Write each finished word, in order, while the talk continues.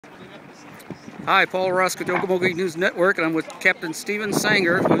Hi, Paul Ross with the Okmulgee News Network, and I'm with Captain Stephen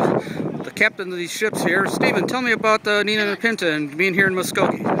Sanger, who's the captain of these ships here. Stephen, tell me about the Nina and the Pinta and being here in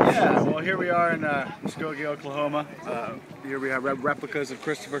Muskogee. Yeah, well, here we are in Muskogee, Oklahoma. Here we have replicas of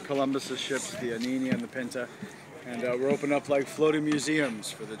Christopher Columbus's ships, the Nina and the Pinta, and we're opening up like floating museums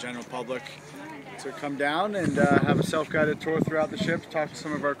for the general public to come down and have a self-guided tour throughout the ships, talk to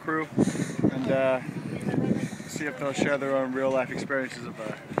some of our crew, and see if they'll share their own real-life experiences of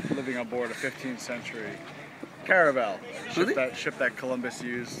living on board a 15th century caravel, ship that Columbus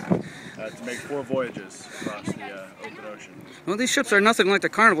used to make 4 voyages across the open ocean. Well, these ships are nothing like the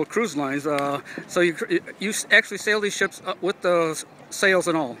Carnival cruise lines, so you actually sail these ships with the sails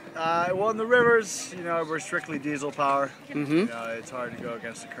and all? Well, in the rivers, you know, we're strictly diesel power. Mm-hmm. You know, it's hard to go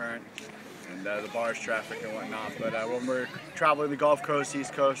against the current and the barge traffic and whatnot, but when we're traveling the Gulf Coast,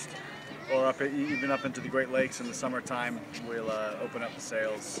 East Coast, or even up into the Great Lakes in the summertime, we'll open up the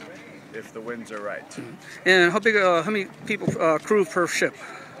sails if the winds are right. And how many people crew per ship?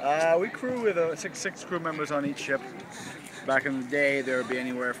 We crew with six crew members on each ship. Back in the day, there would be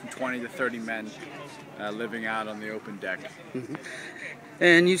anywhere from 20 to 30 men living out on the open deck. Mm-hmm.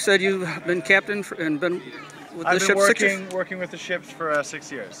 And you said you've been captain and been with the ship working with the ships for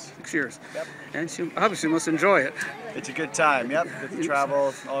 6 years. 6 years. Yep. And you obviously must enjoy it. It's a good time. Yep. Get to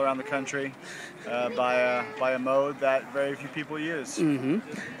travel all around the country by a mode that very few people use.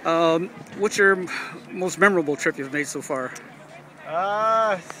 Mm-hmm. What's your most memorable trip you've made so far?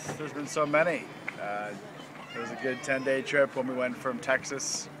 There's been so many. It was a good 10-day trip when we went from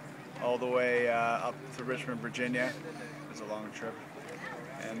Texas all the way up to Richmond, Virginia. It was a long trip.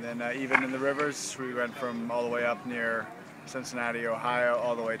 And then even in the rivers, we went from all the way up near Cincinnati, Ohio,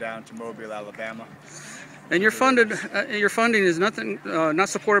 all the way down to Mobile, Alabama. And your funding is not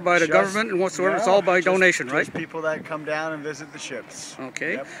supported by the government and whatsoever. It's all by donation, right? Just people that come down and visit the ships.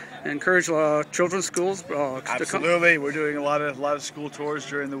 Okay. Yep. Encourage children's schools. Absolutely. We're doing a lot of school tours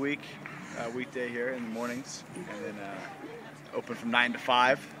during the weekday here in the mornings, and then open from 9 to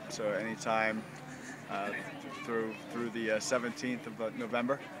 5. So anytime through the 17th of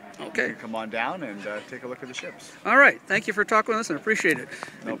November. Okay. You can come on down and take a look at the ships. All right. Thank you for talking with us, and appreciate it.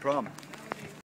 No problem.